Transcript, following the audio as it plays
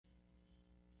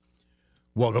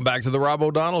Welcome back to the Rob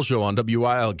O'Donnell Show on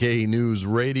WILK News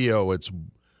Radio. It's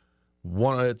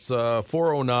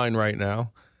 4:09 right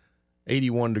now,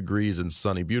 81 degrees and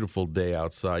sunny. Beautiful day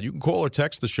outside. You can call or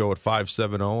text the show at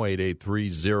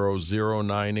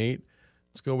 570-883-0098.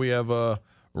 Let's go. We have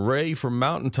Ray from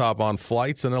Mountaintop on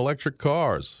flights and electric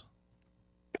cars.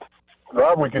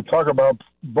 Rob, we could talk about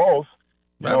both.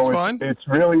 That's fine. It's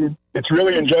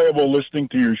really enjoyable listening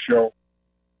to your show.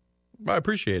 I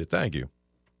appreciate it. Thank you.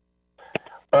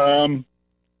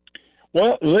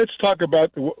 Well, let's talk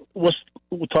about we'll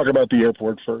talk about the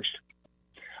airport first.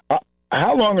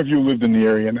 How long have you lived in the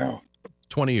area now?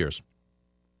 20 years.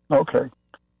 Okay.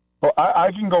 Well,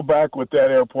 I can go back with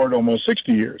that airport almost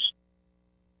 60 years.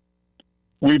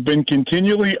 We've been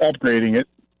continually upgrading it,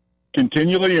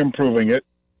 continually improving it,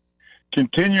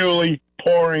 continually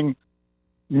pouring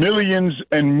millions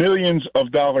and millions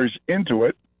of dollars into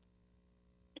it,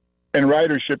 and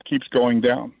ridership keeps going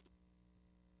down.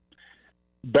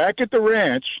 Back at the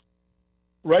ranch,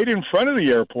 right in front of the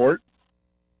airport,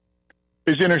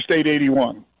 is Interstate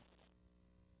 81.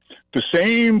 The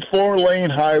same 4-lane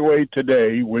highway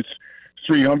today with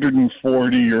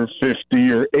 340 or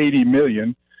 50 or 80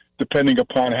 million, depending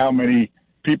upon how many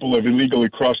people have illegally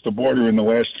crossed the border in the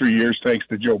last 3 years, thanks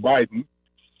to Joe Biden.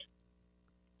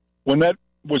 When that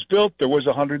was built, there was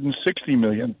 160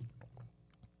 million.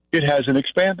 It hasn't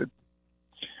expanded.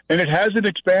 And it hasn't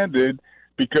expanded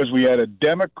because we had a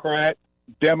demagogue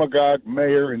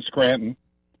mayor in Scranton,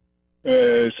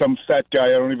 some fat guy,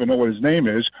 I don't even know what his name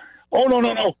is. Oh,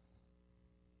 no.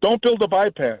 Don't build a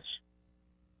bypass.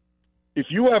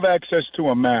 If you have access to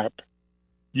a map,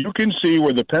 you can see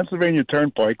where the Pennsylvania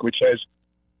Turnpike, which has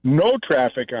no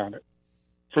traffic on it,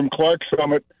 from Clark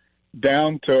Summit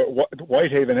down to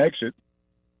Whitehaven exit,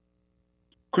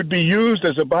 could be used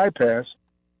as a bypass,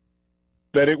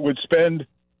 that it would spend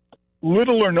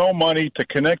little or no money to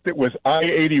connect it with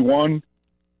I-81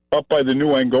 up by the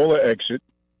New Angola exit,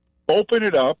 open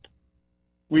it up.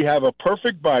 We have a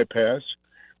perfect bypass.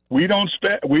 We don't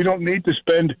need to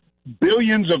spend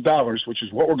billions of dollars, which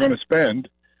is what we're going to spend,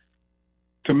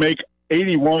 to make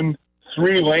 81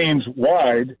 3 lanes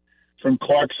wide from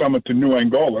Clark Summit to New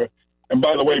Angola. And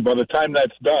by the way, by the time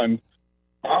that's done,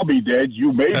 I'll be dead.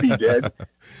 You may be dead.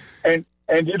 and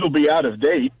it'll be out of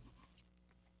date.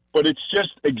 But it's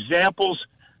just examples.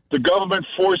 The government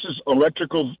forces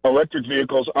electric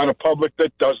vehicles on a public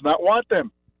that does not want them.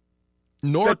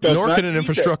 Nor can it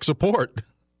infrastructure support.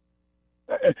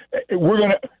 We're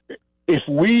going to, if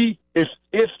the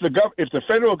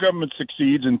federal government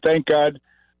succeeds, and thank God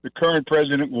the current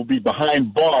president will be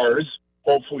behind bars,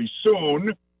 hopefully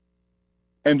soon,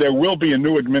 and there will be a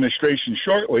new administration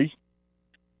shortly,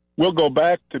 we'll go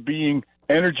back to being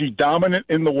energy dominant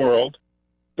in the world.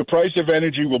 The price of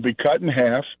energy will be cut in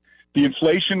half. The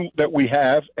inflation that we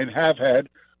have and have had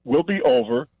will be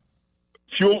over.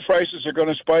 Fuel prices are going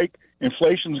to spike.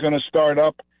 Inflation is going to start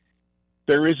up.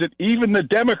 There isn't, even the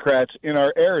Democrats in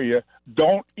our area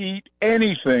don't eat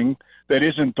anything that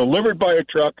isn't delivered by a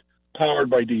truck powered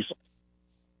by diesel.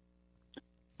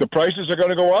 The prices are going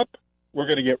to go up. We're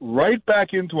going to get right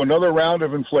back into another round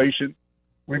of inflation.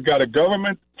 We've got a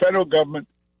federal government,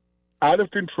 out of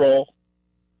control,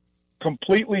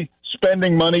 completely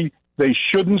spending money they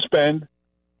shouldn't spend.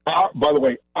 By the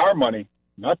way, our money,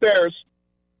 not theirs.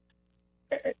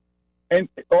 And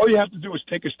all you have to do is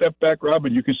take a step back, Rob,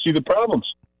 and you can see the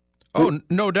problems. Oh,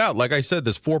 no doubt. Like I said,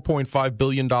 there's $4.5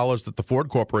 billion that the Ford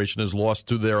Corporation has lost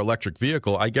to their electric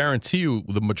vehicle. I guarantee you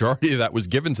the majority of that was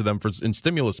given to them in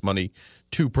stimulus money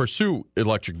to pursue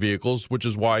electric vehicles, which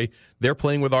is why they're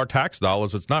playing with our tax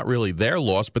dollars. It's not really their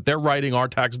loss, but they're writing our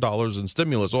tax dollars and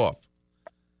stimulus off.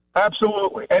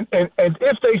 Absolutely. And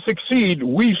if they succeed,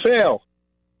 we fail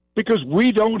because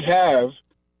we don't have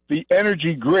the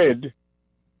energy grid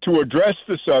to address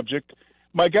the subject.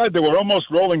 My God, there were almost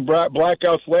rolling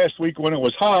blackouts last week when it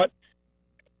was hot.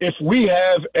 If we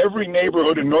have every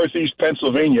neighborhood in northeast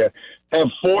Pennsylvania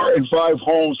have 4 and 5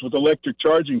 homes with electric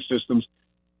charging systems,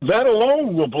 that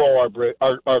alone will blow our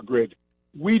grid.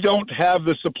 We don't have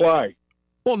the supply.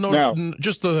 Well, no,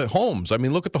 just the homes. I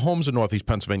mean, look at the homes in northeast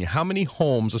Pennsylvania. How many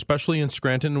homes, especially in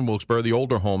Scranton and Wilkes-Barre, the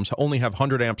older homes, only have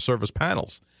 100-amp service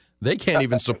panels? They can't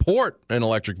even support an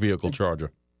electric vehicle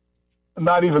charger.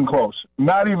 Not even close.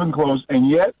 Not even close.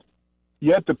 And yet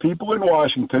the people in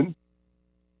Washington,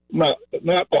 not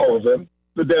all of them,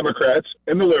 the Democrats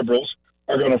and the liberals,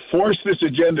 are going to force this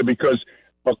agenda because,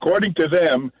 according to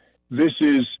them, this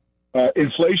is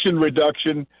inflation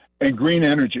reduction and green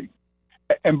energy.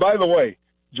 And by the way,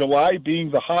 July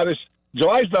being the hottest,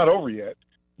 July's not over yet,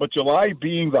 but July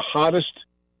being the hottest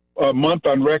month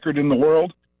on record in the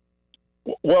world,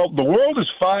 Well, the world is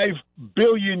 5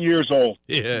 billion years old,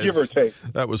 Yes. give or take.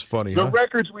 That was funny. The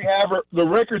records we have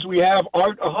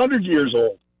aren't 100 years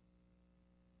old.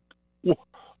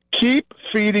 Keep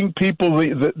feeding people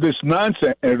this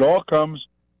nonsense, and it all comes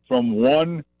from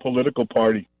one political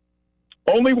party.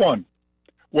 Only one.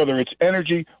 Whether it's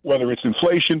energy, whether it's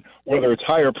inflation, whether it's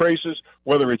higher prices,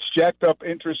 whether it's jacked up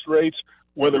interest rates,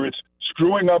 whether it's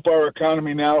screwing up our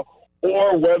economy now,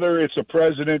 or whether it's a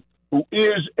president who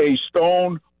is a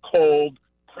stone-cold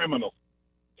criminal.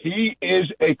 He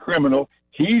is a criminal.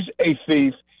 He's a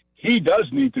thief. He does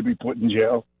need to be put in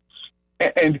jail.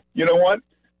 And you know what?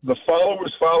 The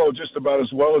followers follow just about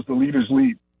as well as the leaders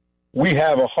lead. We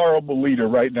have a horrible leader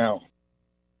right now.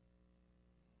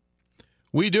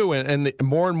 We do, and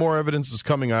more and more evidence is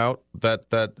coming out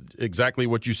that exactly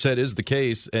what you said is the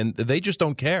case, and they just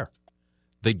don't care.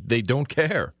 They don't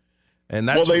care, and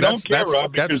that's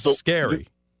scary.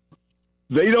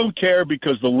 They don't care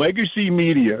because the legacy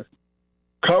media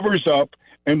covers up,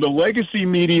 and the legacy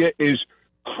media is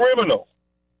criminal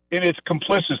in its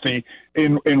complicity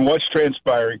in what's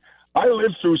transpiring. I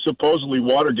lived through supposedly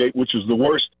Watergate, which is the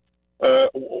worst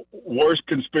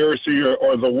conspiracy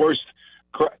or the worst.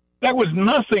 That was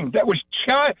nothing. That was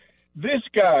this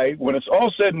guy, when it's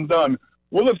all said and done,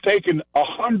 will have taken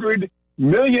 $100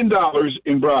 million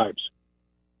in bribes.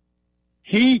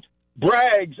 He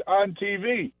brags on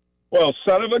TV. Well,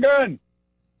 son of a gun.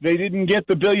 They didn't get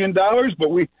the $1 billion,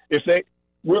 but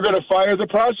we're going to fire the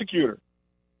prosecutor.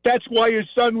 That's why his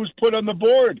son was put on the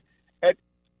board.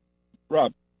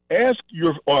 Rob, ask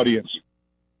your audience.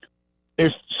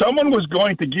 If someone was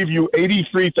going to give you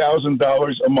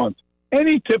 $83,000 a month,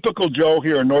 any typical Joe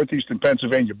here in northeastern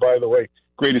Pennsylvania, by the way,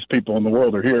 greatest people in the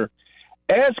world are here.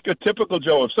 Ask a typical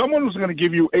Joe, if someone was going to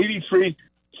give you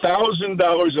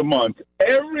 $83,000 a month,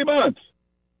 every month,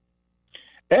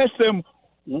 ask them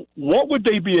what would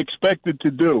they be expected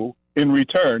to do in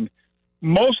return.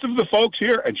 Most of the folks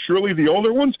here, and surely the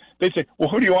older ones, they say, well,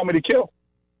 who do you want me to kill?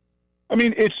 I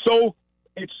mean, it's so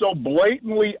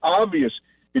blatantly obvious.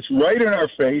 It's right in our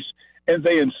face, and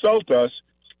they insult us.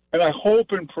 And I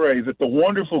hope and pray that the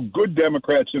wonderful, good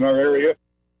Democrats in our area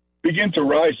begin to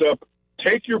rise up,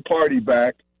 take your party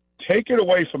back, take it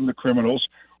away from the criminals,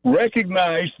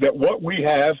 recognize that what we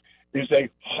have is a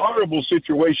horrible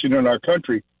situation in our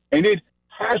country, and it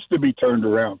has to be turned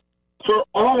around for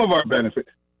all of our benefit.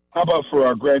 How about for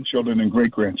our grandchildren and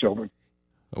great-grandchildren?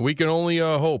 We can only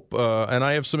hope, and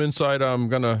I have some insight. I'm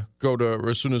going to go to,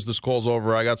 as soon as this call's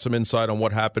over, I got some insight on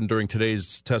what happened during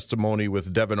today's testimony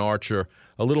with Devin Archer,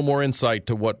 a little more insight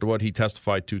to what he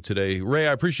testified to today. Ray,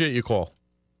 I appreciate your call.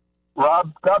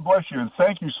 Rob, God bless you, and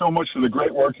thank you so much for the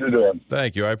great work you're doing.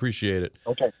 Thank you. I appreciate it.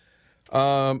 Okay.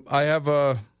 I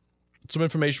have some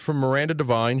information from Miranda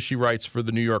Devine. She writes for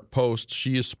the New York Post.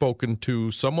 She has spoken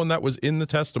to someone that was in the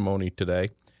testimony today.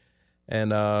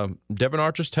 And Devin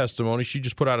Archer's testimony, she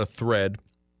just put out a thread.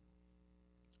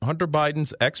 Hunter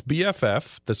Biden's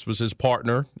ex-BFF, this was his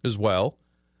partner as well,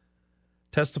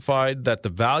 testified that the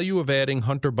value of adding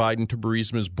Hunter Biden to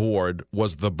Burisma's board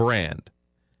was the brand,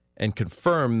 and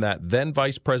confirmed that then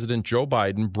Vice President Joe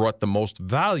Biden brought the most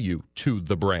value to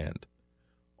the brand.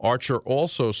 Archer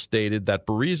also stated that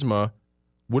Burisma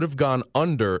would have gone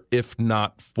under if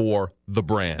not for the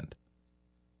brand.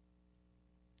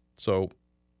 So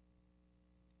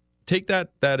take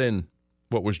that in,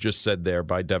 what was just said there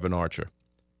by Devin Archer.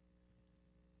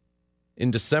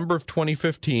 In December of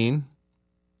 2015,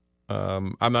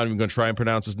 I'm not even going to try and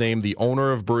pronounce his name, the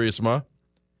owner of Burisma,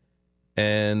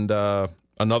 and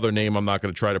another name I'm not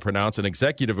going to try to pronounce, an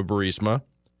executive of Burisma,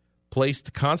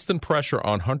 placed constant pressure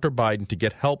on Hunter Biden to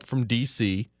get help from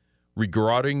D.C.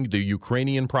 regarding the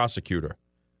Ukrainian prosecutor,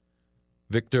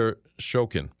 Viktor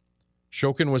Shokin.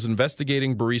 Shokin was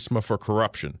investigating Burisma for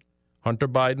corruption. Hunter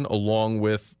Biden, along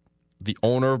with the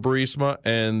owner of Burisma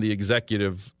and the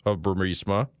executive of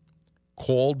Burisma,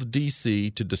 called D.C.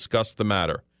 to discuss the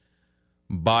matter.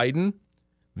 Biden,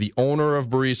 the owner of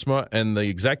Burisma, and the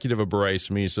executive of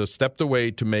Burisma stepped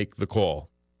away to make the call.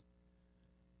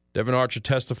 Devin Archer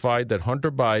testified that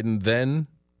Hunter Biden then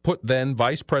put then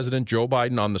Vice President Joe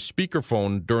Biden on the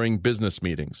speakerphone during business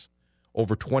meetings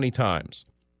over 20 times.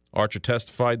 Archer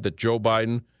testified that Joe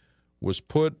Biden was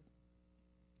put...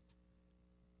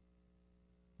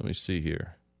 Let me see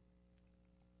here.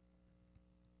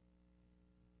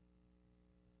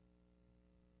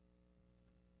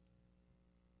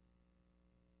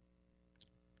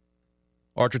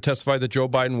 Archer testified that Joe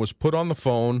Biden was put on the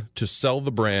phone to sell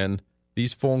the brand.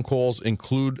 These phone calls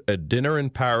include a dinner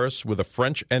in Paris with a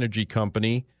French energy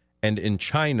company and in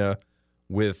China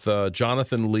with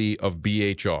Jonathan Lee of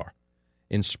BHR.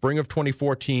 In spring of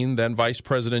 2014, then Vice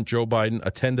President Joe Biden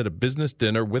attended a business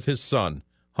dinner with his son,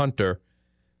 Hunter,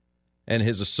 and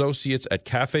his associates at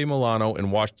Cafe Milano in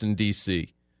Washington,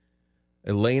 D.C.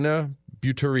 Elena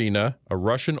Buturina, a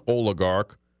Russian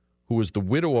oligarch who was the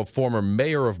widow of former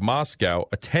mayor of Moscow,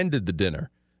 attended the dinner.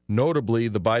 Notably,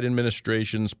 the Biden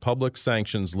administration's public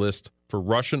sanctions list for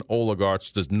Russian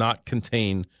oligarchs does not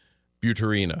contain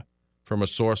Buturina, from a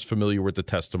source familiar with the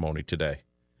testimony today.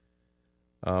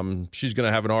 She's going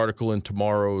to have an article in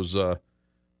tomorrow's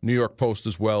New York Post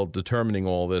as well, determining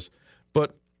all this.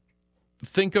 But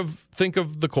think of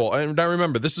the call. And I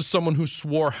remember, this is someone who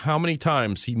swore how many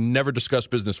times he never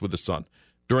discussed business with his son.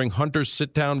 During Hunter's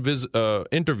sit-down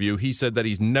interview, he said that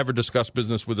he's never discussed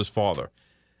business with his father.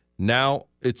 Now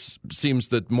it seems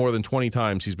that more than 20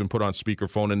 times he's been put on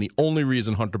speakerphone, and the only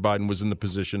reason Hunter Biden was in the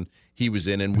position he was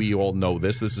in, and we all know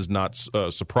this is not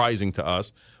surprising to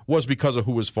us, was because of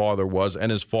who his father was,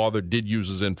 and his father did use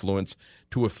his influence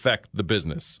to affect the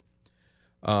business.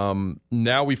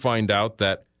 Now we find out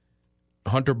that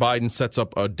Hunter Biden sets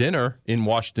up a dinner in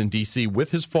Washington, D.C.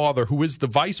 with his father, who is the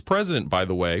vice president, by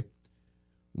the way,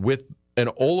 with an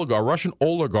oligarch, Russian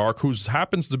oligarch, who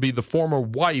happens to be the former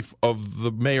wife of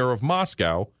the mayor of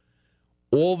Moscow.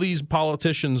 All these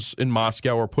politicians in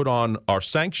Moscow are put on our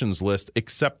sanctions list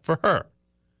except for her.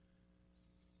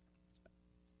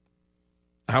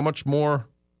 How much more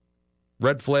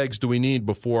red flags do we need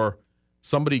before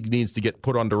somebody needs to get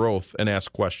put under oath and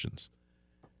ask questions?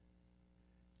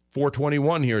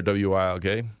 421 here at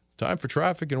WILK. Time for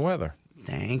traffic and weather.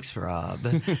 Thanks, Rob.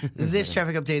 This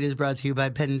traffic update is brought to you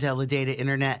by Penn Teledata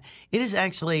Internet. It is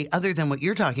actually, other than what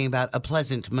you're talking about, a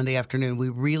pleasant Monday afternoon. We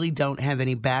really don't have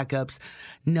any backups,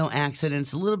 no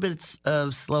accidents, a little bit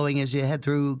of slowing as you head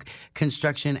through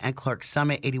construction at Clark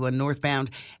Summit, 81 northbound,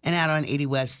 and out on 80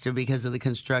 west because of the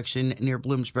construction near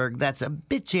Bloomsburg. That's a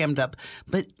bit jammed up,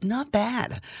 but not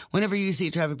bad. Whenever you see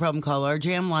a traffic problem, call our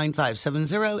jam line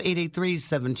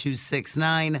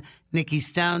 570-883-7269. Nikki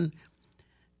Stone,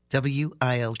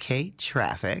 WILK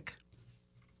Traffic.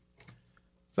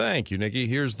 Thank you, Nikki.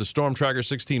 Here's the Storm Tracker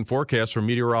 16 forecast from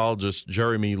meteorologist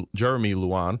Jeremy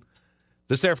Luan.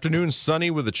 This afternoon, sunny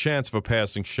with a chance of a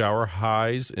passing shower,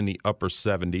 highs in the upper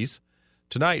 70s.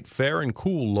 Tonight, fair and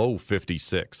cool, low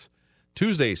 56.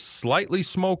 Tuesday, slightly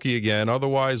smoky again,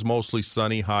 otherwise mostly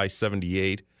sunny, high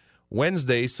 78.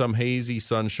 Wednesday, some hazy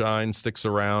sunshine sticks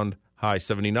around, high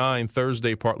 79.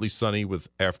 Thursday, partly sunny with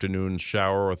afternoon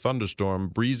shower or thunderstorm,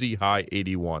 breezy, high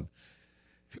 81.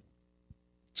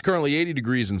 It's currently 80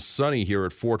 degrees and sunny here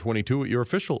at 422 at your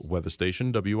official weather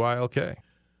station, WILK.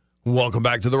 Welcome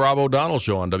back to the Rob O'Donnell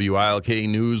Show on WILK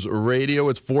News Radio.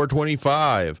 It's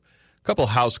 425. A couple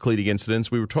house cleaning incidents.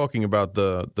 We were talking about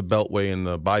the Beltway and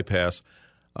the bypass.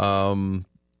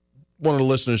 One of the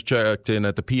listeners checked in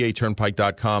at the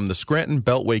paturnpike.com. The Scranton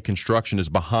Beltway construction is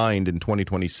behind in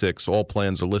 2026. All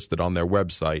plans are listed on their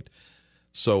website.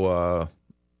 So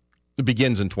it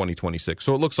begins in 2026.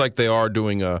 So it looks like they are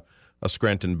doing a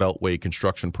Scranton Beltway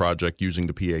construction project using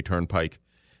the PA Turnpike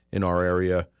in our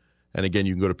area. And again,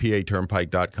 you can go to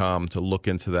paturnpike.com to look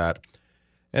into that.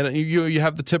 And you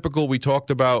have the typical, we talked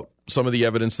about some of the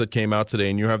evidence that came out today,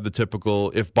 and you have the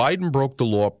typical, if Biden broke the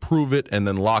law, prove it and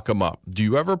then lock him up. Do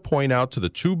you ever point out to the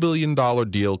 $2 billion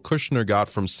deal Kushner got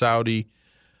from Saudis?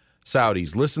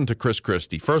 Listen to Chris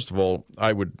Christie. First of all,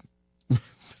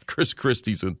 Chris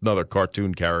Christie's another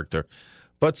cartoon character.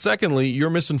 But secondly, you're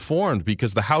misinformed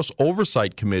because the House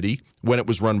Oversight Committee, when it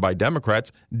was run by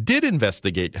Democrats, did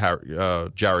investigate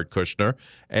Jared Kushner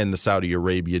and the Saudi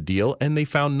Arabia deal, and they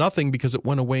found nothing because it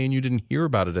went away and you didn't hear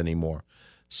about it anymore.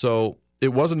 So it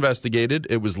was investigated.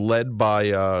 It was led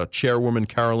by Chairwoman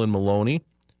Carolyn Maloney,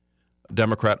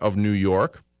 Democrat of New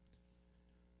York.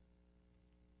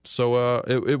 So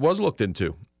it was looked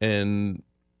into, and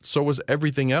so was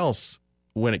everything else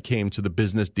when it came to the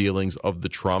business dealings of the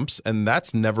Trumps, and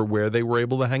that's never where they were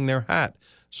able to hang their hat.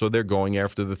 So they're going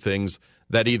after the things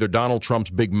that either Donald Trump's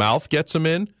big mouth gets them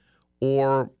in,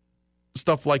 or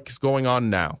stuff like is going on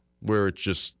now, where it's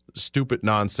just stupid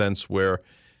nonsense, where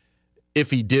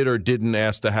if he did or didn't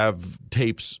ask to have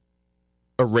tapes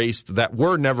erased that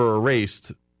were never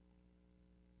erased,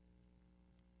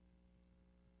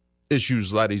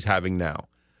 issues that he's having now.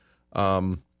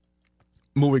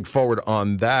 Moving forward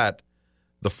on that,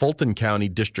 the Fulton County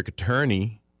District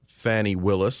Attorney, Fannie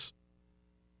Willis,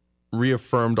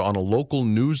 reaffirmed on a local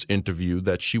news interview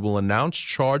that she will announce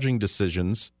charging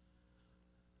decisions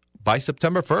by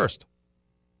September 1st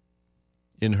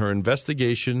in her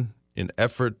investigation into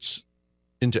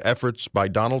efforts by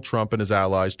Donald Trump and his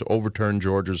allies to overturn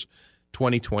Georgia's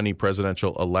 2020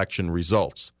 presidential election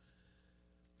results.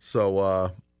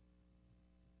 So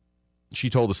She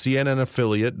told a CNN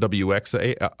affiliate,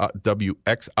 WXIA,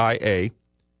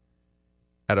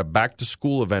 at a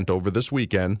back-to-school event over this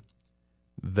weekend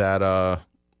that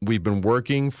we've been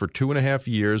working for 2.5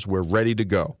 years. We're ready to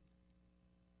go.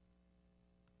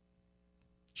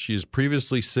 She has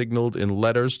previously signaled in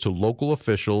letters to local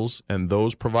officials and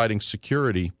those providing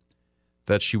security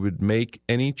that she would make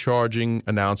any charging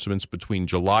announcements between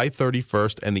July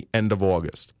 31st and the end of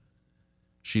August.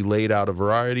 She laid out a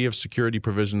variety of security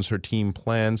provisions her team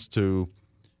plans to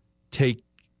take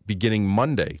beginning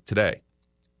Monday, today.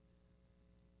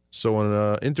 So in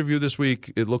an interview this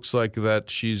week, it looks like that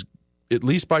she's, at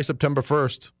least by September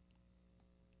 1st,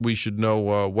 we should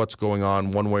know what's going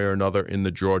on one way or another in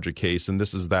the Georgia case. And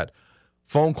this is that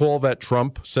phone call that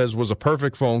Trump says was a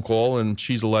perfect phone call, and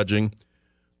she's alleging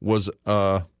was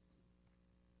a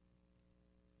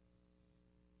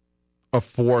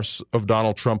force of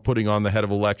Donald Trump putting on the head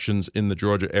of elections in the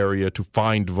Georgia area to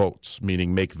find votes,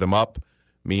 meaning make them up,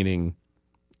 meaning,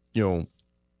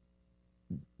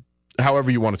 however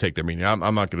you want to take their meaning.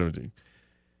 I'm not going to.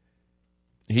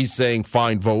 He's saying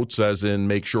find votes, as in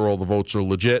make sure all the votes are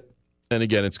legit. And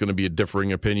again, it's going to be a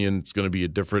differing opinion. It's going to be a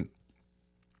different.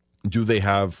 Do they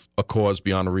have a cause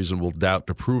beyond a reasonable doubt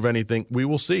to prove anything? We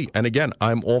will see. And again,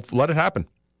 I'm all let it happen.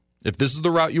 If this is the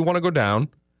route you want to go down,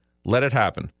 let it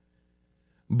happen.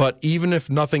 But even if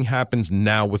nothing happens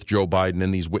now with Joe Biden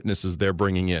and these witnesses they're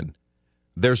bringing in,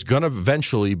 there's going to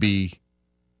eventually be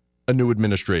a new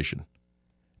administration.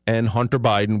 And Hunter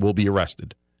Biden will be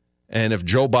arrested. And if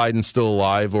Joe Biden's still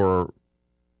alive or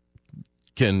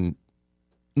can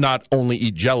not only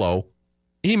eat Jell-O,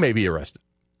 he may be arrested.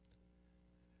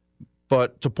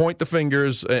 But to point the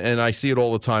fingers, and I see it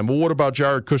all the time, well, what about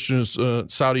Jared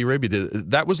Kushner's Saudi Arabia?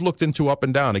 That was looked into up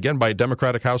and down, again, by a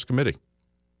Democratic House committee.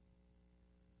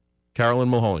 Carolyn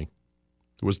Mahoney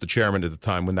was the chairman at the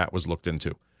time when that was looked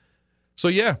into. So,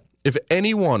 yeah, if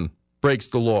anyone breaks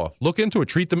the law, look into it.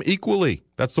 Treat them equally.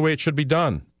 That's the way it should be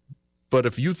done. But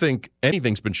if you think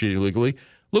anything's been treated illegally,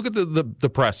 look at the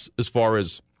press as far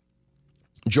as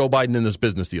Joe Biden and his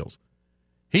business deals.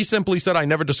 He simply said, I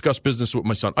never discussed business with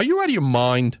my son. Are you out of your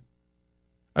mind?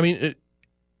 I mean,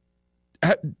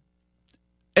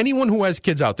 anyone who has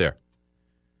kids out there,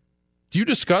 do you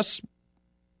discuss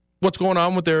what's going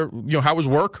on with their, how was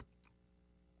work?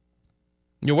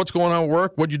 What's going on at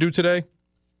work? What'd you do today?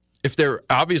 If they're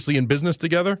obviously in business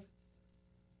together.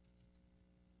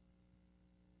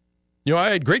 I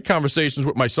had great conversations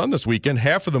with my son this weekend.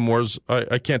 Half of them was,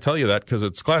 I can't tell you that because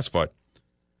it's classified.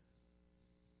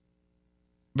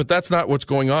 But that's not what's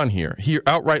going on here. He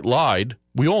outright lied.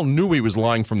 We all knew he was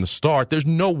lying from the start. There's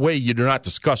no way you do not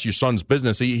discuss your son's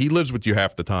business. He lives with you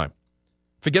half the time.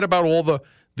 Forget about all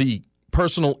the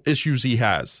personal issues he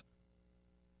has.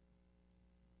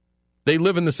 They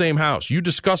live in the same house. You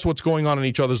discuss what's going on in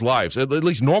each other's lives. At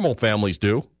least normal families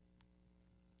do.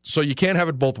 So you can't have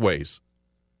it both ways.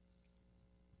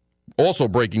 Also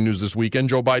breaking news this weekend,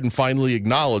 Joe Biden finally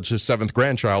acknowledged his 7th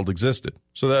grandchild existed.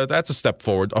 So that's a step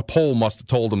forward. A poll must have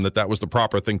told him that was the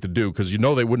proper thing to do because they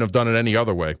wouldn't have done it any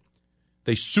other way.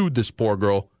 They sued this poor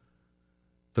girl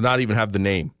to not even have the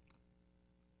name.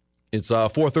 It's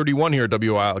 4:31 here at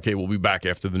WILK. We'll be back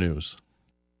after the news.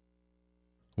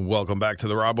 Welcome back to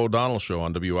the Rob O'Donnell Show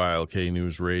on WILK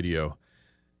News Radio.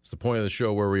 It's the point of the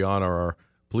show where we honor our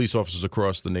police officers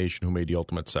across the nation who made the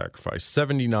ultimate sacrifice.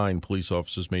 79 police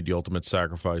officers made the ultimate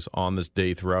sacrifice on this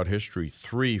day throughout history,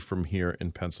 3 from here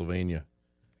in Pennsylvania.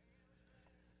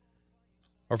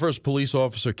 Our first police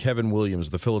officer, Kevin Williams,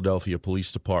 the Philadelphia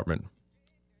Police Department,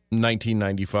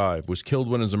 1995, was killed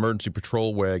when his emergency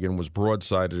patrol wagon was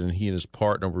broadsided and he and his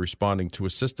partner were responding to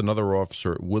assist another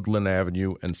officer at Woodland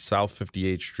Avenue and South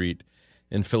 58th Street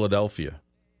in Philadelphia.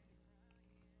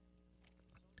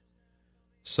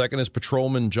 Second is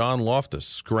Patrolman John Loftus,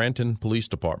 Scranton Police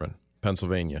Department,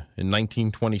 Pennsylvania. In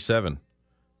 1927,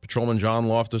 Patrolman John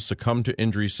Loftus succumbed to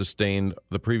injuries sustained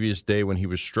the previous day when he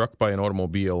was struck by an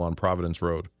automobile on Providence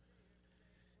Road.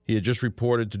 He had just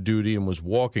reported to duty and was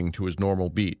walking to his normal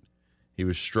beat. He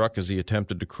was struck as he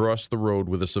attempted to cross the road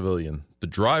with a civilian. The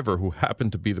driver, who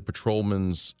happened to be the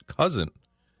patrolman's cousin,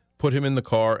 put him in the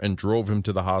car and drove him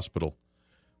to the hospital.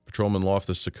 Patrolman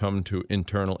Loftus succumbed to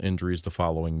internal injuries the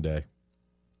following day.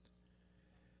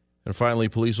 And finally,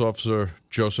 police officer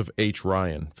Joseph H.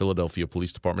 Ryan, Philadelphia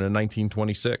Police Department, in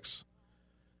 1926.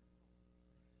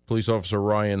 Police officer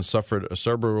Ryan suffered a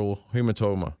cerebral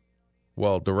hematoma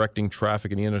while directing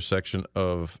traffic in the intersection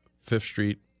of 5th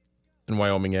Street and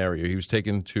Wyoming area. He was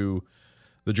taken to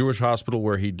the Jewish hospital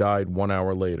where he died 1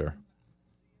 hour later.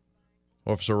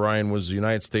 Officer Ryan was a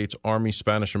United States Army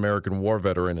Spanish-American war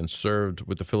veteran and served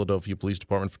with the Philadelphia Police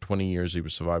Department for 20 years. He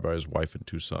was survived by his wife and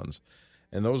 2 sons.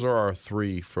 And those are our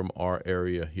 3 from our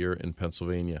area here in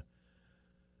Pennsylvania.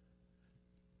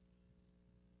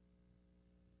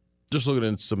 Just looking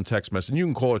at some text message. You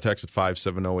can call or text at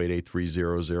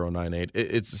 570-883-0098.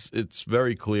 It's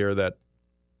very clear that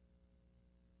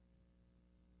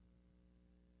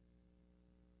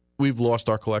we've lost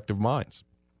our collective minds.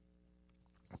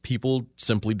 People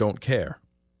simply don't care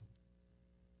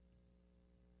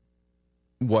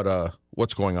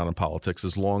what's going on in politics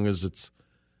as long as it's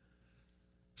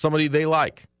somebody they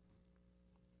like.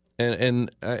 And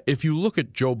if you look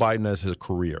at Joe Biden as his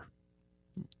career,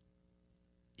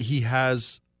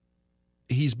 he's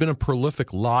been a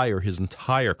prolific liar his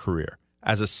entire career.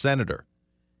 As a senator,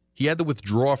 he had to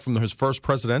withdraw from his first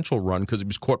presidential run because he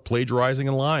was caught plagiarizing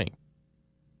and lying.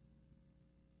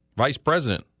 Vice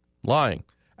president, lying.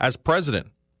 As president,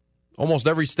 almost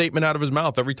every statement out of his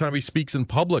mouth, every time he speaks in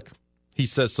public, he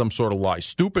says some sort of lie.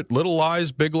 Stupid, little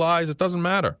lies, big lies, it doesn't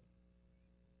matter.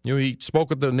 You know, he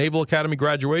spoke at the Naval Academy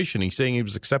graduation. He's saying he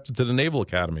was accepted to the Naval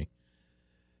Academy.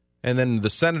 And then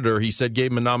the senator, he said,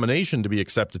 gave him a nomination to be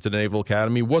accepted to the Naval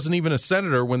Academy. He wasn't even a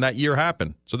senator when that year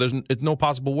happened. So it's no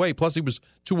possible way. Plus, he was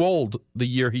too old the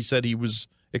year he said he was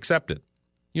accepted.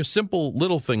 You know, simple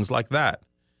little things like that.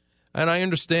 And I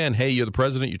understand, hey, you're the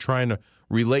president, you're trying to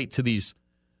relate to these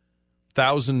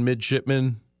 1,000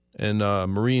 midshipmen and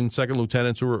Marine second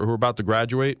lieutenants who are about to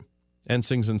graduate,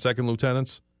 ensigns and second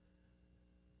lieutenants.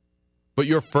 But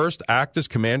your first act as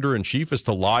commander-in-chief is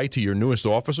to lie to your newest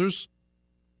officers?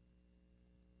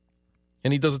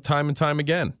 And he does it time and time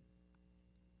again.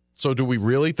 So do we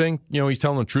really think, he's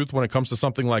telling the truth when it comes to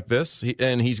something like this?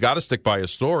 And he's got to stick by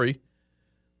his story.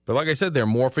 But like I said, they're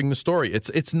morphing the story.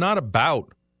 It's not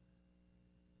about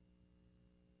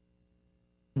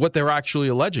what they're actually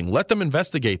alleging. Let them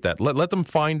investigate that. Let them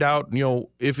find out,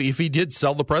 if he did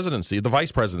sell the presidency, the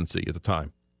vice presidency at the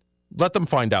time. Let them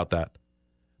find out that.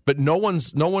 But no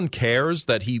one cares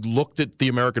that he looked at the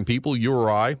American people, you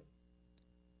or I,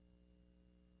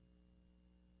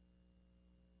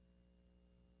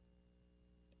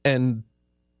 and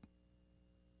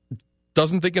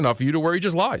doesn't think enough of you to where he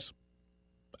just lies.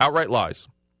 Outright lies.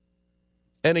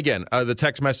 And again, the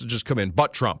text messages come in,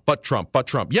 but Trump, but Trump, but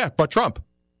Trump. Yeah, but Trump.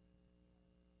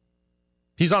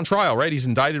 He's on trial, right? He's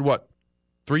indicted,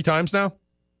 3 times now?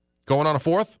 Going on a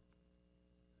 4th?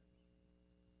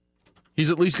 He's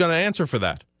at least going to answer for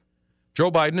that. Joe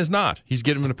Biden is not. He's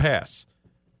given him a pass.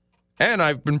 And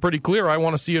I've been pretty clear, I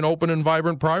want to see an open and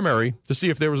vibrant primary to see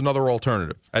if there was another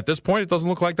alternative. At this point, it doesn't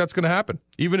look like that's going to happen.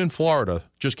 Even in Florida,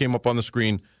 just came up on the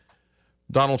screen,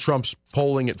 Donald Trump's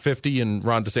polling at 50 and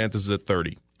Ron DeSantis is at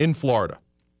 30 in Florida.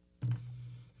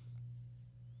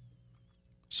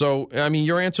 So,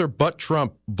 your answer, but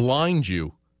Trump, blinds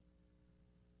you.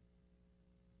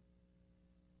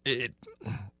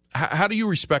 How do you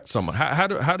respect someone? How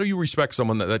do you respect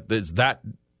someone that is that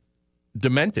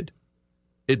demented?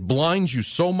 It blinds you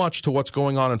so much to what's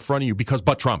going on in front of you because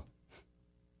but Trump.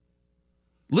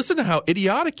 Listen to how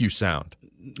idiotic you sound.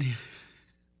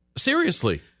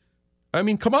 Seriously.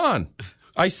 Come on.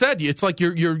 I said it's like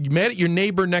you're mad at your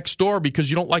neighbor next door because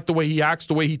you don't like the way he acts,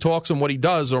 the way he talks, and what he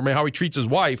does, or how he treats his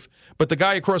wife. But the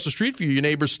guy across the street from you, your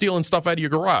neighbor's stealing stuff out of your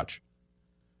garage.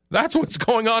 That's what's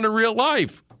going on in real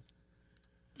life.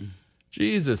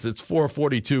 Jesus, it's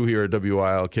 4:42 here at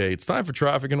WILK. It's time for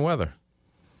traffic and weather.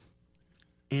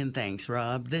 And thanks,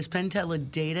 Rob. This Pentella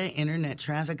Data Internet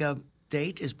Traffic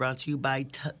Update is brought to you by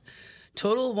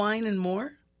Total Wine and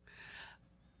More.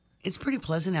 It's pretty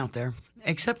pleasant out there,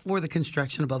 except for the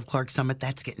construction above Clark Summit.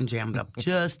 That's getting jammed up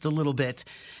just a little bit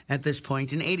at this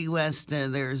point. In 80 West,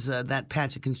 there's that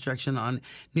patch of construction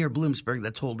near Bloomsburg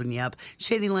that's holding you up.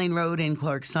 Shady Lane Road in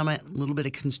Clark Summit, a little bit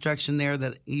of construction there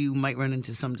that you might run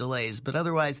into some delays. But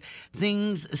otherwise,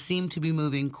 things seem to be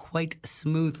moving quite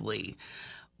smoothly.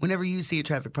 Whenever you see a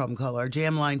traffic problem, call our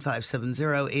jam line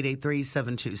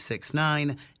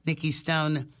 570-883-7269. Nikki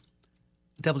Stone,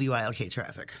 WILK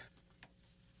Traffic.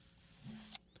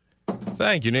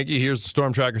 Thank you, Nikki. Here's the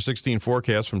Storm Tracker 16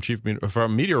 forecast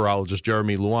from meteorologist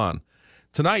Jeremy Luan.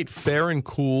 Tonight, fair and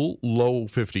cool, low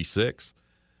 56.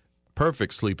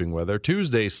 Perfect sleeping weather.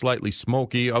 Tuesday, slightly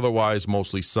smoky, otherwise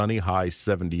mostly sunny, high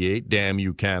 78. Damn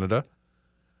you, Canada.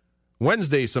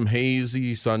 Wednesday, some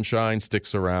hazy sunshine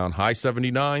sticks around, high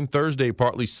 79. Thursday,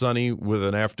 partly sunny with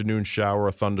an afternoon shower,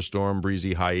 a thunderstorm,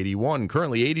 breezy, high 81.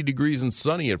 Currently 80 degrees and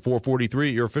sunny at 4:43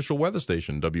 at your official weather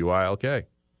station, WILK.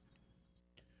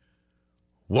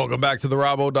 Welcome back to the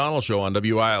Rob O'Donnell Show on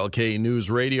WILK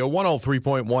News Radio,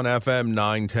 103.1 FM,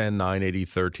 910, 980,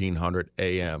 1300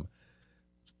 AM.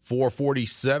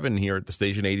 4:47 here at the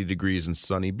station, 80 degrees and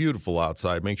sunny. Beautiful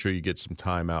outside. Make sure you get some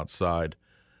time outside.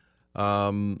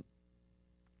 Yeah,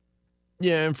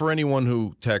 and for anyone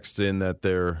who texts in that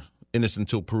they're innocent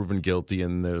until proven guilty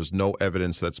and there's no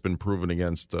evidence that's been proven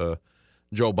against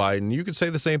Joe Biden, you could say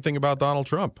the same thing about Donald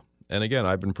Trump. And again,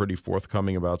 I've been pretty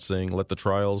forthcoming about saying let the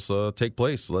trials take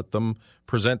place. Let them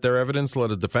present their evidence,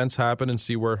 let a defense happen, and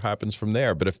see where it happens from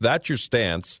there. But if that's your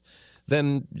stance,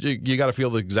 then you got to feel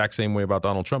the exact same way about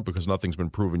Donald Trump because nothing's been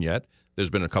proven yet.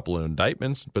 There's been a couple of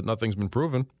indictments, but nothing's been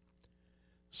proven.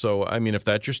 So, I mean, if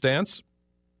that's your stance,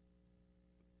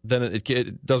 then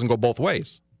it doesn't go both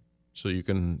ways. So you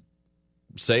can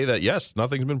say that, yes,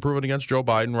 nothing's been proven against Joe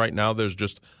Biden. Right now, there's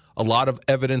just a lot of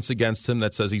evidence against him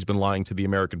that says he's been lying to the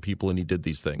American people and he did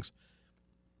these things.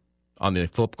 On the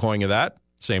flip coin of that,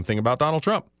 same thing about Donald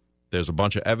Trump. There's a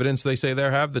bunch of evidence they say they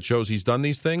have that shows he's done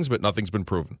these things, but nothing's been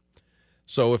proven.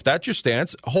 So if that's your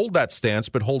stance, hold that stance,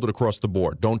 but hold it across the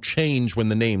board. Don't change when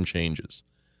the name changes.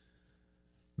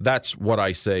 That's what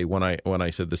I say when I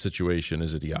said the situation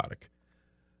is idiotic.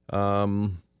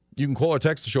 You can call or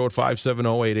text the show at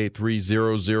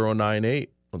 570-883-0098.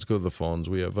 Let's go to the phones.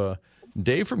 We have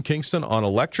Dave from Kingston on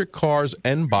electric cars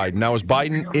and Biden. Now, is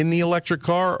Biden in the electric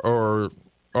car, or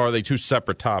are they two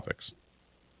separate topics?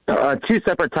 Two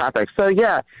separate topics. So,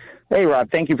 yeah. Hey, Rob,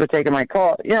 thank you for taking my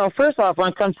call. You know, first off, when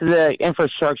it comes to the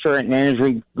infrastructure and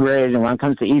energy grid and when it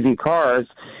comes to EV cars,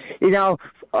 you know,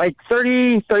 like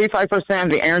 35% of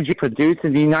the energy produced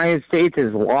in the United States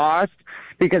is lost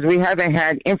because we haven't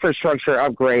had infrastructure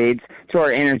upgrades to our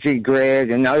energy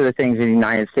grid and other things in the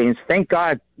United States. Thank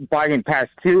God Biden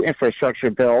passed 2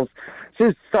 infrastructure bills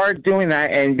to start doing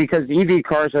that, and because EV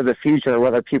cars are the future,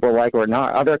 whether people like it or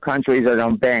not. Other countries are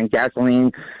going to ban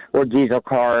gasoline or diesel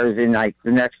cars in like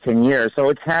the next 10 years. So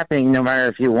it's happening no matter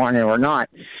if you want it or not.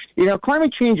 You know,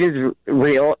 climate change is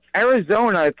real.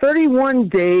 Arizona, 31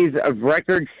 days of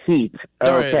record heat,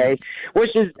 okay, right.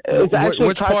 which is actually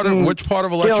which part of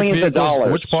electric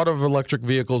vehicles? Which part of electric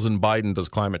vehicles in Biden does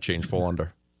climate change fall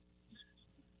under?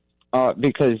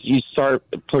 Because you start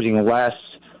putting less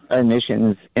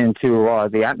emissions into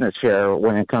the atmosphere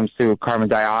when it comes to carbon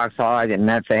dioxide and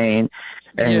methane.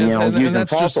 And, using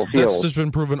fossil fuels. That's just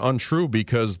been proven untrue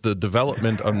because the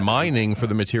development of mining for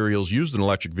the materials used in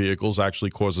electric vehicles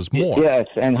actually causes more. Yes,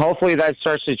 and hopefully that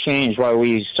starts to change while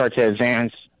we start to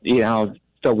advance, the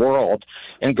world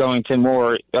and going to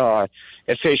more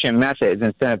efficient methods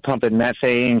instead of pumping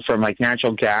methane from like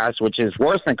natural gas, which is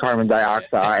worse than carbon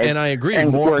dioxide. And I agree.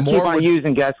 And keep on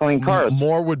using gasoline cars.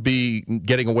 More would be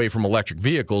getting away from electric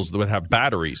vehicles that would have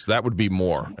batteries. That would be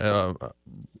more.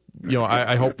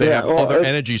 I hope they have other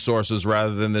energy sources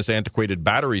rather than this antiquated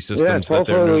battery systems that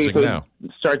they're using now.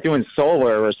 Start doing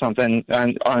solar or something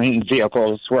on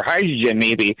vehicles, or hydrogen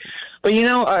maybe. But,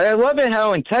 I love it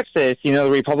how in Texas, the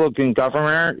Republican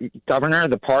governor,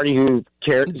 the party who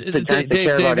cares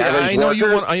about I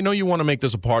know you want to make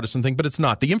this a partisan thing, but it's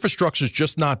not. The infrastructure is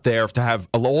just not there to have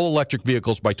all electric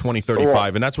vehicles by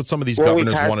 2035, and that's what some of these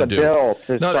governors want to do.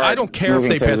 No, I don't care if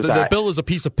they pass it. The bill is a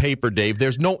piece of paper, Dave.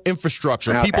 There's no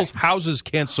infrastructure. Okay. People's houses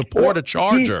can't support a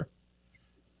charger.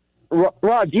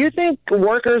 Rob, do you think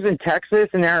workers in Texas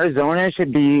and Arizona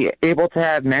should be able to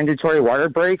have mandatory water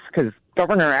breaks? Because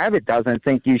Governor Abbott doesn't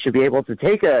think you should be able to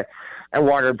take a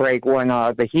water break when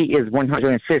the heat is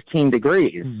 115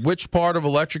 degrees. Which part of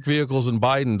electric vehicles in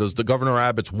Biden does the Governor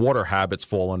Abbott's water habits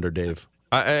fall under, Dave?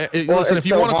 Listen, if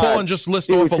you want to call and just list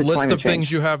off a list of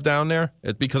things you have down there,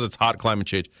 because it's hot climate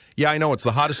change. Yeah, I know it's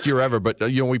the hottest year ever, but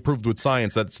we proved with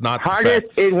science that it's not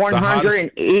hottest in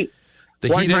 108.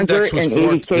 The heat index was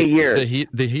years.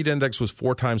 The heat index was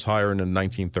 4 times higher in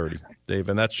 1930, Dave,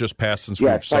 and that's just passed since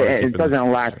we've started. It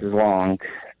doesn't last as long.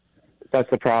 That's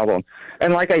the problem.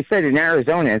 And like I said, in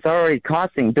Arizona, it's already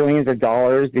costing billions of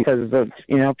dollars because of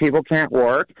people can't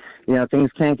work. Things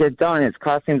can't get done. It's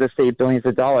costing the state billions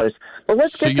of dollars. But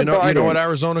let's get to Biden. You know what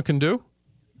Arizona can do?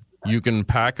 You can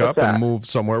pack up and move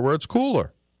somewhere where it's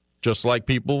cooler, just like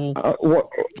people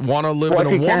want to live in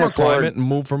a warmer climate and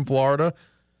move from Florida.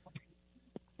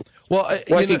 Well,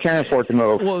 you can't afford to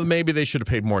move. Well, maybe they should have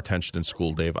paid more attention in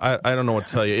school, Dave. I don't know what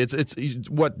to tell you. It's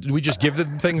what, do we just give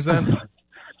them things then?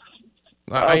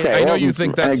 I know you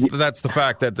think that's the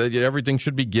fact that everything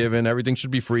should be given, everything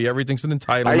should be free, everything's an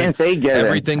entitlement. I didn't say given.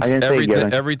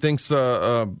 Everything's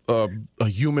a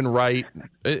human right.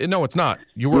 No, it's not.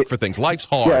 You work for things. Life's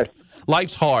hard. Yes.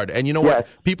 Life's hard, and you know what?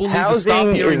 People need to stop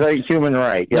hearing. Housing is a human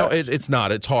right. Yes. No, it's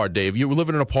not. It's hard, Dave. You live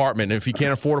in an apartment, and if you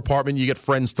can't afford an apartment, you get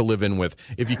friends to live in with.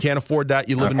 If you can't afford that,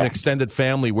 you live in an extended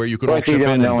family where you could all chip in. You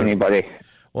don't know anybody.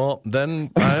 Well, then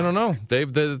I don't know,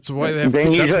 Dave. That's why they have.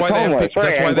 That's why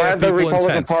they have people intense. The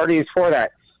Republican Party is for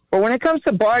that. But when it comes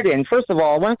to Biden, first of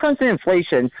all, when it comes to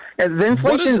inflation, the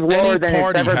inflation is lower than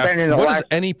it's ever been in the last. What does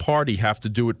any party have to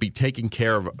do with be taking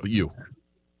care of you?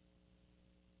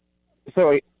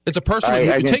 So it's a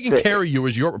personal. Taking care of you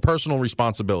is your personal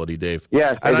responsibility, Dave.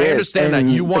 Yes, and I understand that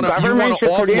you want to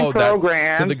offload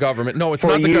that to the government. No, it's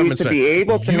not the government's to be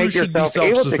able to make yourself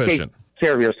able to take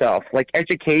care of yourself, like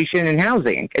education and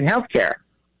housing and health care.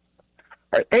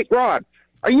 Right. Hey, Rob,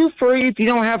 are you free if you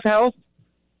don't have health?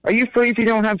 Are you free if you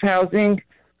don't have housing?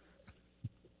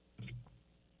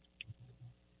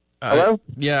 Hello?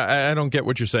 Yeah, I don't get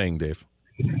what you're saying, Dave.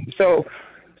 So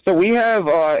we have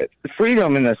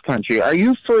freedom in this country. Are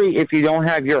you free if you don't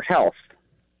have your health?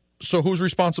 So whose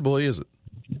responsibility is it?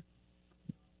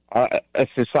 A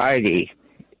society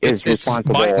is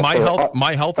responsible.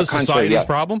 My health is society's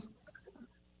problem?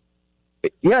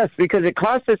 Yes, because it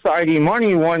costs society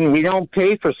money when we don't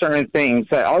pay for certain things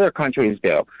that other countries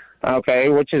do. Okay,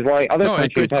 which is why other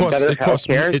countries have better health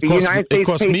care. It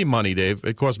costs me money, Dave.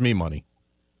 It costs me money.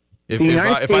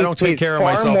 If I don't take care of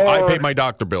myself, I pay my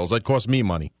doctor bills. It costs me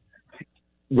money.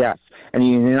 Yes. And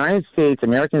in the United States,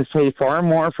 Americans pay far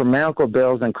more for medical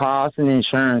bills and costs and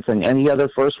insurance than any other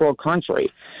first world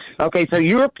country. Okay, so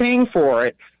you're paying for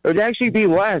it. It would actually be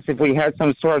less if we had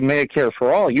some sort of Medicare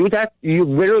for all. You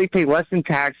literally pay less in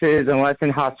taxes and less in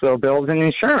hospital bills and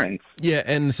insurance. Yeah,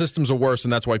 and the systems are worse,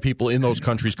 and that's why people in those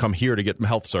countries come here to get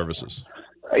health services.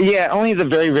 Yeah, only the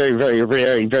very, very, very,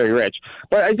 very, very rich.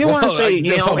 But I do want to say,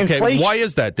 inflation. Why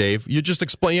is that, Dave? You just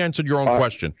answered your own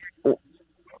question.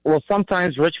 Well,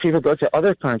 sometimes rich people go to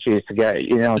other countries to get,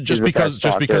 just because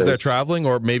they're traveling,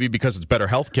 or maybe because it's better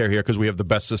health care here because we have the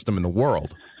best system in the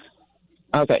world.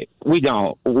 Okay, we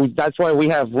don't. That's why we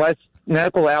have less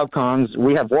medical outcomes.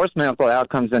 We have worse medical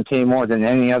outcomes and pay more than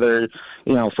any other,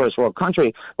 first world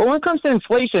country. But when it comes to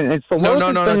inflation, it's the lowest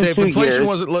it's been in Dave. 2 Inflation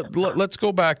years. Let's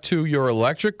go back to your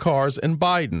electric cars and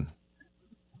Biden.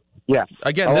 Yes.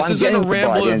 Again, this isn't a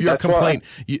ramble of your complaint.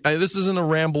 This isn't a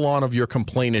ramble on of your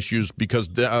complaint issues because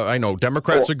I know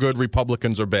Democrats are good,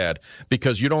 Republicans are bad,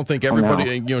 because you don't think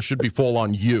everybody should fall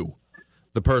on you,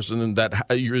 the person that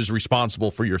is responsible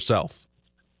for yourself.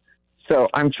 So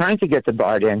I'm trying to get to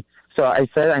Biden. So I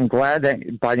said I'm glad that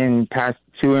Biden passed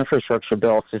 2 infrastructure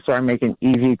bills to start making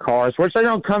EV cars, which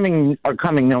are coming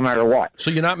no matter what.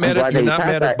 So you're not mad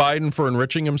at Biden for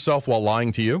enriching himself while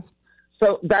lying to you?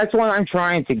 So that's what I'm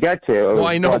trying to get to. Well,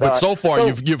 I know, but so far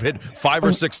you've hit 5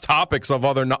 or 6 topics of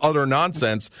other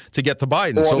nonsense to get to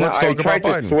Biden. Well, so let's talk about Biden. I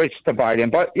tried to switch to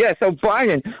Biden, but yeah. So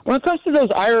Biden, when it comes to those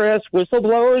IRS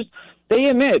whistleblowers, they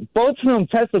admit, both of them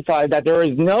testified that there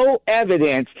is no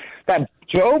evidence that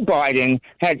Joe Biden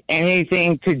had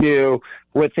anything to do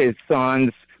with his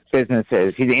son's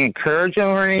businesses. He didn't encourage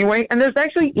them in any way. And there's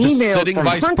actually emails from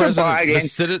Hunter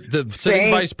Biden. The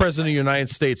sitting vice president of the United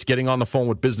States getting on the phone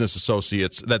with business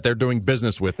associates that they're doing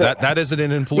business with. That isn't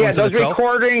an influence in itself? Yeah, those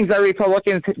recordings that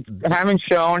Republicans haven't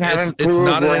shown, haven't proved, it's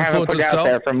not an haven't put out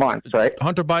there for months, right?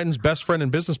 Hunter Biden's best friend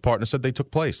and business partner said they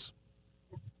took place.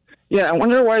 Yeah, I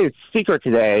wonder why it's secret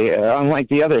today, unlike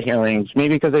the other hearings.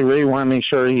 Maybe because they really want to make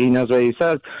sure he knows what he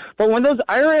says. But when those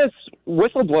IRS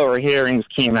whistleblower hearings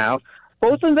came out,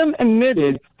 both of them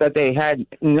admitted that they had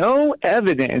no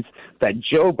evidence that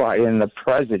Joe Biden, the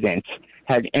president,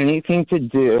 had anything to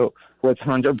do with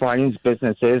Hunter Biden's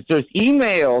businesses. There's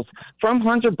emails from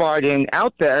Hunter Biden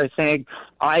out there saying,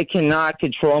 I cannot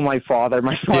control my father.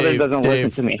 My father doesn't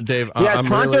listen to me. Dave,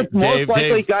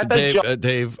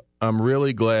 Dave, I'm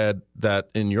really glad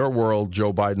that in your world,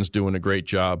 Joe Biden's doing a great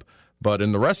job. But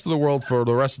in the rest of the world, for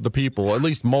the rest of the people, at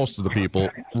least most of the people,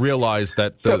 realize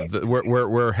that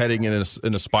we're heading in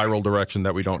a spiral direction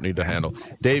that we don't need to handle.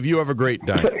 Dave, you have a great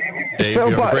night. Dave, you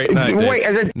have a great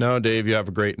night. Dave, you have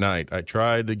a great night. I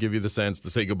tried to give you the sense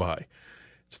to say goodbye.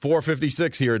 It's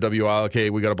 4:56 here at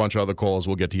WILK. We got a bunch of other calls.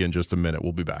 We'll get to you in just a minute.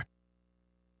 We'll be back.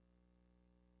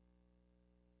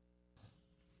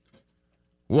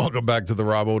 Welcome back to the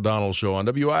Rob O'Donnell Show on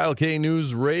WILK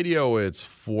News Radio. It's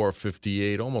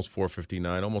 4:58, almost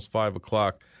 4:59, almost 5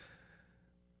 o'clock.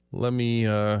 Let me,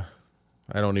 I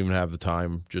don't even have the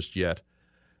time just yet.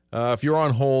 If you're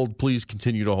on hold, please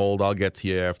continue to hold. I'll get to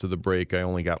you after the break. I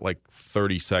only got like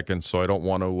 30 seconds, so I don't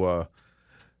want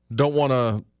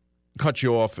to cut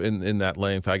you off in that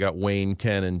length. I got Wayne,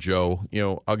 Ken, and Joe.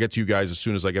 I'll get to you guys as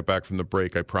soon as I get back from the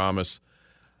break, I promise.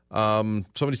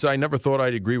 Somebody said, I never thought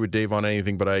I'd agree with Dave on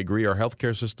anything, but I agree. Our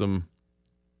healthcare system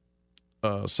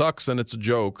sucks, and it's a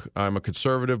joke. I'm a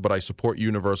conservative, but I support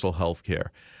universal health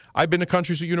care. I've been to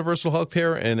countries with universal health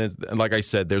care, and like I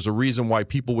said, there's a reason why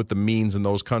people with the means in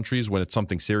those countries, when it's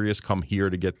something serious, come here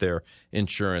to get their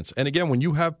insurance. And again, when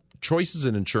you have choices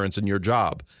in insurance in your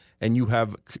job, and you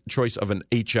have choice of an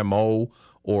HMO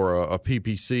or a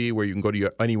PPC where you can go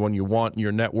to anyone you want in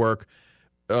your network,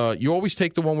 you always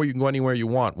take the one where you can go anywhere you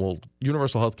want. Well,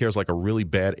 universal health care is like a really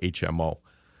bad HMO.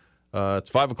 It's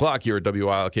 5 o'clock here at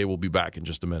WILK. We'll be back in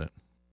just a minute.